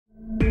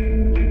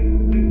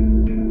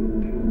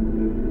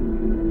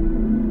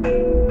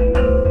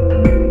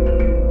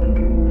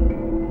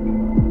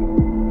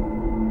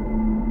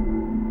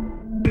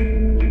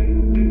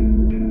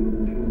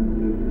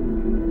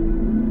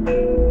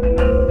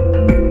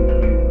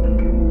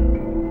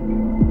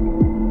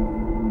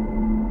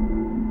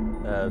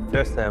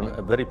First,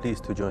 I'm very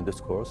pleased to join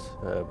this course.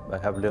 I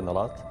have learned a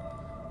lot.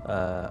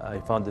 I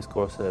found this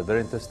course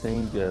very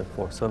interesting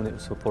for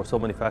so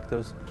many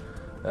factors.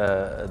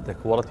 The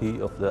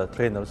quality of the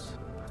trainers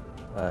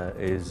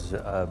is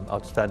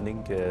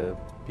outstanding.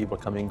 People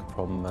coming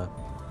from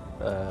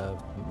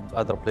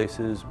other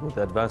places with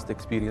advanced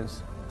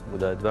experience,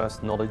 with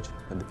advanced knowledge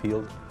in the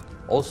field.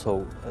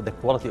 Also, the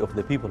quality of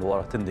the people who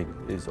are attending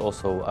is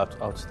also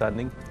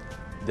outstanding.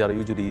 They are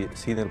usually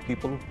senior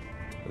people.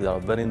 They are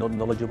very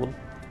knowledgeable.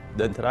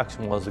 The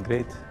interaction was a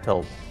great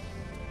help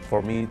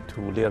for me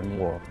to learn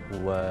more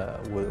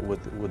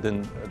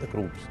within the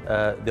groups.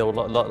 There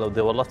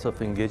were lots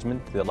of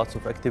engagement, there were lots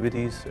of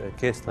activities,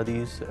 case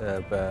studies,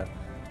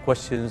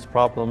 questions,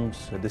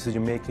 problems,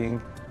 decision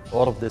making.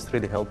 All of this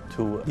really helped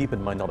to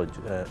deepen my knowledge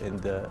in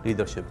the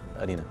leadership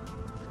arena.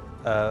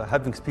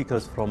 Having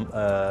speakers from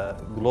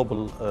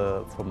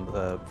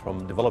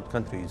from developed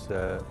countries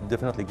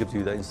definitely gives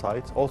you the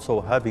insights. Also,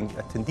 having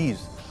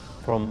attendees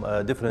from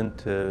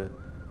different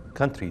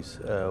countries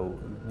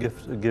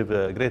give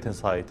great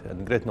insight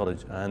and great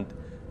knowledge, and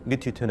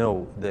get you to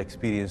know the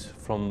experience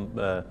from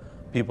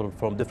people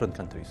from different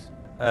countries.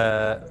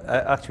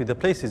 Actually, the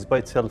place by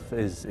itself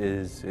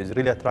is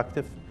really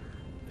attractive.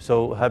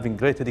 So having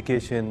great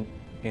education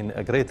in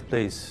a great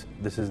place,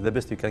 this is the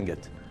best you can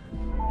get.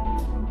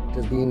 It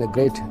has been a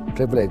great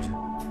privilege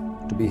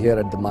to be here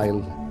at the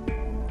MILE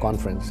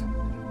conference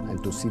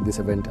and to see this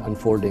event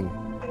unfolding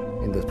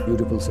in the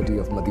beautiful city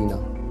of Medina.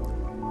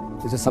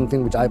 This is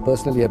something which I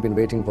personally have been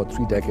waiting for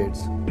 3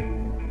 decades,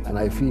 and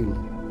I feel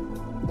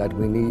that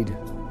we need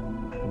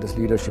this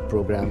leadership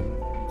program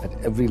at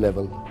every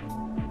level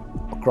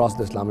across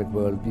the Islamic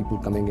world, people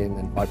coming in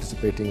and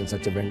participating in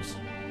such events,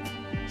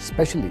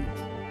 especially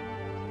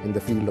in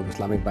the field of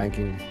Islamic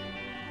banking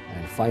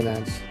and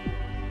finance.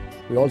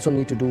 We also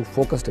need to do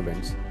focused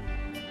events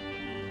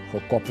for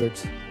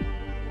corporates,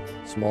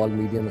 small,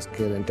 medium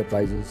scale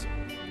enterprises,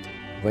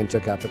 venture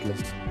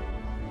capitalists,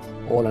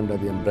 all under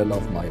the umbrella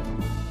of MILE.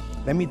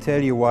 Let me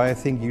tell you why I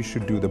think you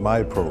should do the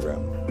MILE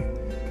program.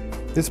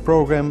 This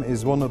program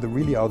is one of the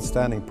really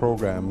outstanding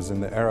programs in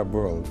the Arab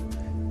world,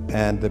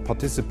 and the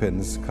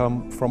participants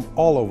come from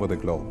all over the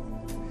globe.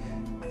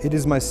 It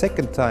is my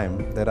second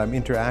time that I'm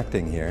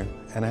interacting here,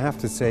 and I have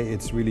to say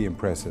it's really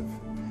impressive.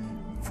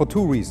 For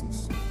 2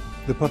 reasons.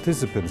 The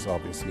participants,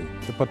 obviously.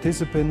 The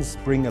participants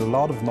bring a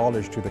lot of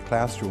knowledge to the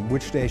classroom,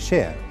 which they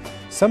share.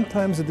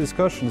 Sometimes the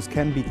discussions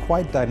can be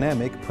quite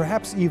dynamic,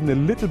 perhaps even a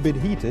little bit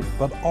heated,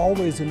 but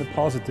always in a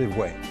positive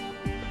way.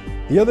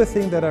 The other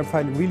thing that I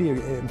find really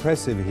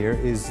impressive here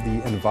is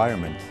the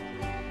environment.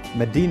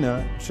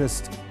 Medina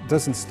just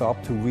doesn't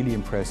stop to really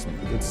impress me.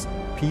 It's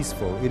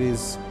peaceful. It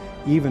is,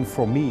 even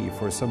for me,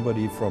 for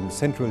somebody from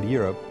Central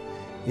Europe,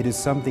 it is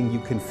something you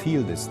can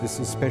feel this. This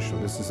is special.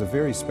 This is a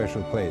very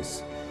special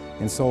place.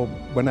 And so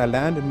when I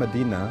land in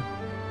Medina,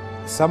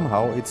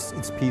 somehow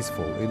it's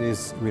peaceful, it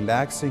is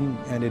relaxing,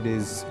 and it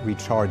is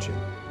recharging.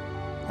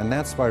 And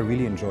that's why I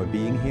really enjoy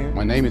being here.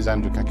 My name is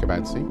Andrew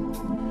Kakabadze.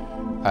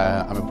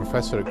 I'm a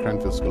professor at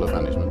Cranfield School of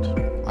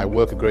Management. I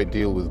work a great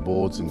deal with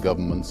boards and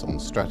governments on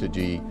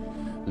strategy,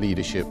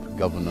 leadership,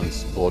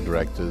 governance, board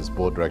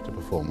director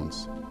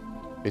performance.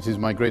 It is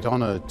my great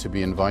honor to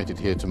be invited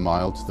here to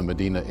MILE, to the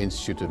Madinah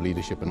Institute of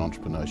Leadership and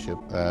Entrepreneurship.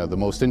 The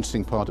most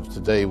interesting part of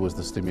today was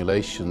the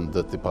stimulation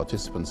that the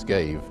participants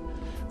gave,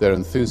 their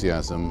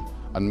enthusiasm,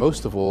 and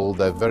most of all,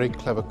 their very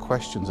clever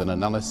questions and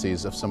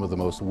analyses of some of the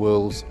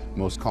world's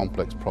most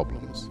complex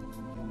problems.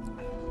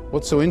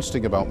 What's so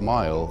interesting about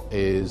MILE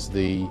is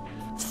the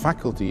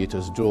faculty it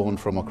has drawn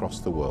from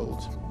across the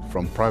world,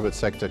 from private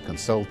sector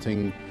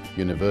consulting,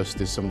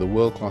 universities, some of the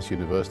world-class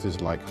universities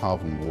like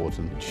Harvard and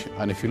Wharton.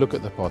 And if you look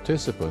at the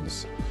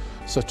participants,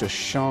 such a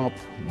sharp,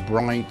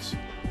 bright,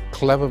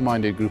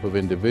 clever-minded group of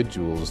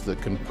individuals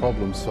that can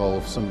problem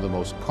solve some of the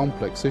most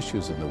complex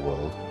issues in the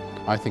world.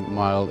 I think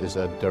MILE is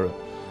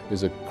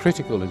a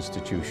critical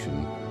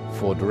institution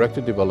for director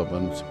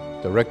development,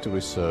 director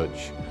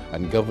research,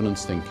 and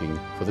governance thinking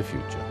for the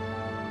future.